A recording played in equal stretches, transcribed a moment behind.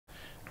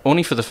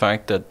only for the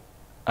fact that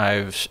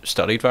I've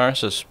studied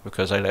viruses,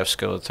 because I left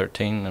school at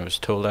 13 and I was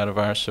told I had a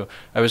virus, so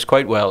I was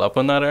quite well up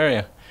on that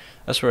area.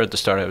 That's where at the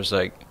start I was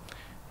like,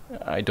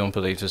 I don't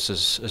believe this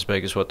is as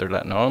big as what they're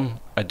letting on.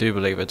 I do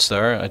believe it's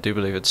there. I do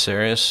believe it's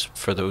serious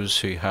for those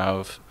who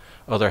have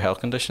other health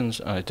conditions,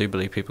 and I do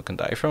believe people can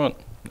die from it.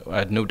 I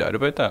had no doubt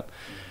about that.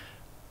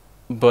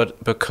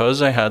 But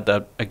because I had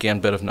that, again,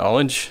 bit of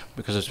knowledge,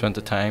 because I spent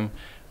the time,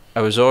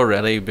 I was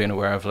already being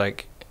aware of,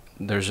 like,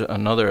 there's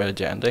another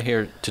agenda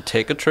here to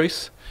take a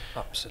truth.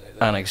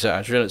 Absolutely. And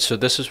exaggerate it. So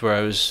this is where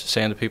I was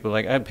saying to people,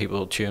 like, I had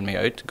people chewing me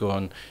out,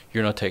 going,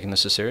 "You're not taking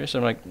this as serious."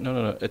 I'm like,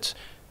 no. It's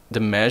the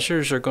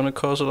measures are going to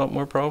cause a lot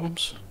more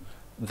problems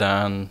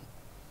than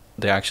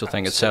the actual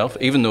thing itself,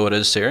 even though it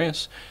is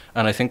serious.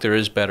 And I think there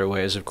is better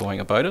ways of going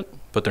about it,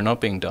 but they're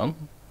not being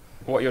done.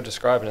 What you're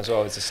describing as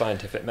well is the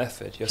scientific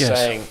method. You're Yes.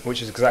 saying,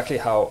 which is exactly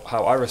how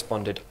I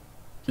responded,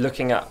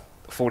 looking at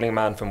falling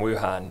man from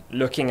Wuhan,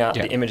 looking at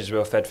Yeah. the images we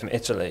were fed from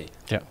Italy,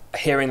 Yeah.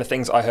 hearing the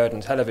things I heard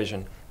on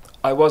television.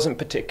 I wasn't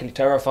particularly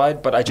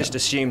terrified, but I just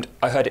assumed,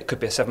 I heard it could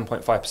be a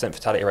 7.5%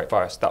 fatality rate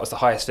virus. That was the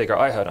highest figure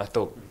I heard. I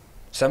thought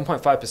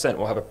 7.5%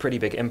 will have a pretty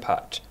big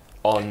impact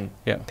on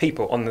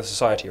people, on the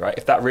society, right?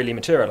 If that really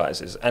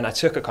materializes. And I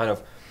took a kind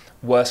of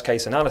worst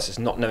case analysis,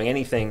 not knowing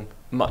anything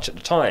much at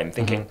the time,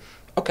 thinking,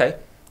 okay,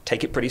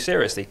 take it pretty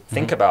seriously,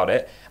 think about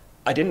it.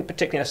 I didn't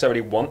particularly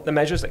necessarily want the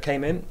measures that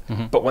came in,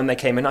 but when they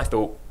came in, I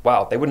thought,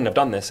 wow, they wouldn't have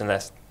done this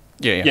unless,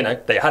 you know,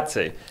 they had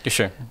to. Yeah,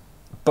 sure.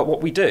 But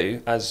what we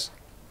do as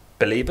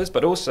believers,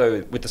 but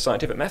also with the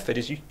scientific method,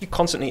 is you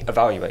constantly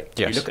evaluate.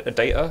 Yes. You look at the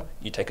data,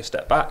 you take a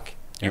step back,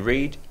 you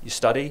read, you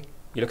study,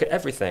 you look at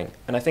everything.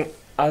 And I think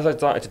as I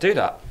started to do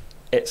that,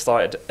 it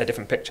started a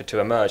different picture to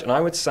emerge. And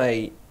I would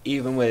say,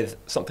 even with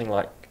something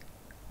like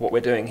what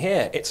we're doing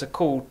here, it's a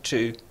call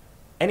to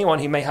anyone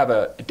who may have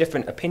a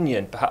different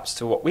opinion, perhaps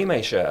to what we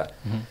may share,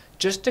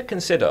 just to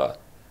consider,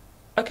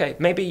 okay,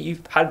 maybe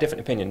you've had a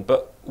different opinion,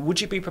 but would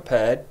you be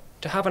prepared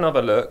to have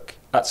another look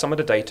at some of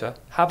the data,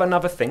 have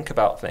another think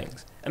about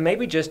things, and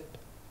maybe just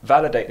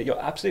validate that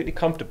you're absolutely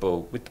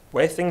comfortable with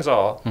where things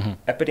are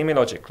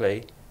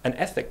epidemiologically and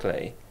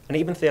ethically and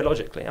even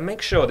theologically, and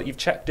make sure that you've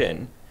checked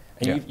in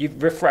and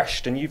you've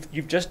refreshed and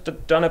you've just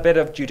done a bit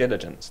of due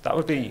diligence. That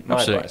would be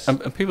my advice.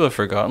 And people have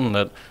forgotten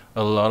that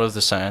a lot of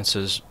the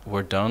sciences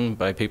were done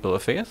by people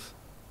of faith.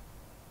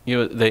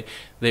 You know,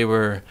 they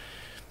were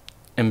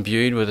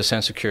imbued with a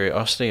sense of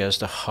curiosity as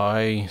to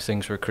how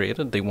things were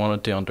created. They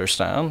wanted to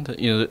understand.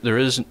 You know, there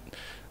is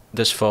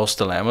this false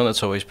dilemma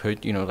that's always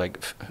put. You know, like,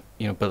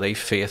 you know, belief,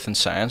 faith, and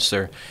science.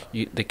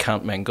 They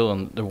can't mingle,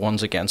 and they're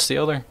one's against the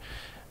other.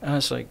 And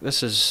it's like,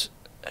 this is,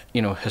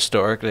 you know,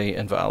 historically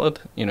invalid.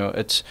 You know,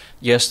 it's,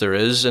 yes, there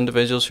is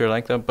individuals who are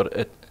like that, but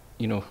it,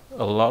 you know,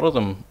 a lot of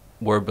them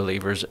were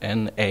believers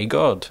in a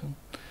God.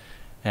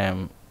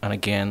 And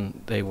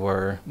again, they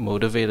were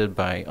motivated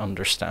by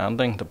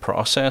understanding the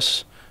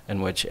process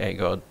in which a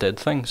God did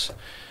things.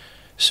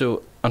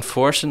 So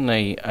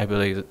unfortunately, I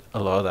believe that a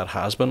lot of that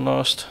has been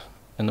lost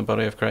in the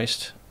body of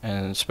Christ,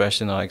 and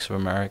especially in the likes of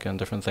America and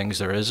different things.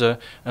 There is an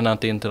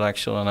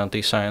anti-intellectual and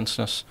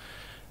anti-science-ness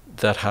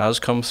that has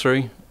come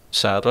through,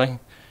 sadly,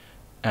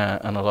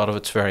 and a lot of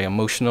it's very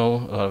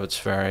emotional, a lot of it's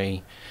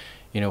very,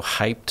 you know,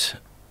 hyped,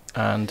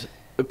 and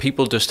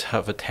people just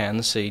have a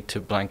tendency to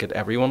blanket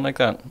everyone like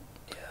that.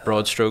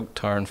 Broad stroke,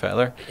 tar and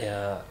feather.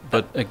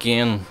 But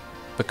again,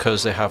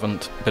 because they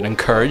haven't been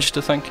encouraged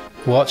to think.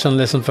 Watch and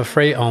listen for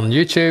free on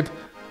YouTube,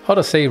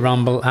 Odyssey,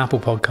 Rumble, Apple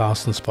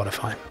Podcasts and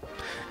Spotify.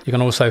 You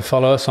can also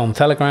follow us on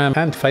Telegram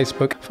and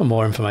Facebook for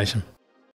more information.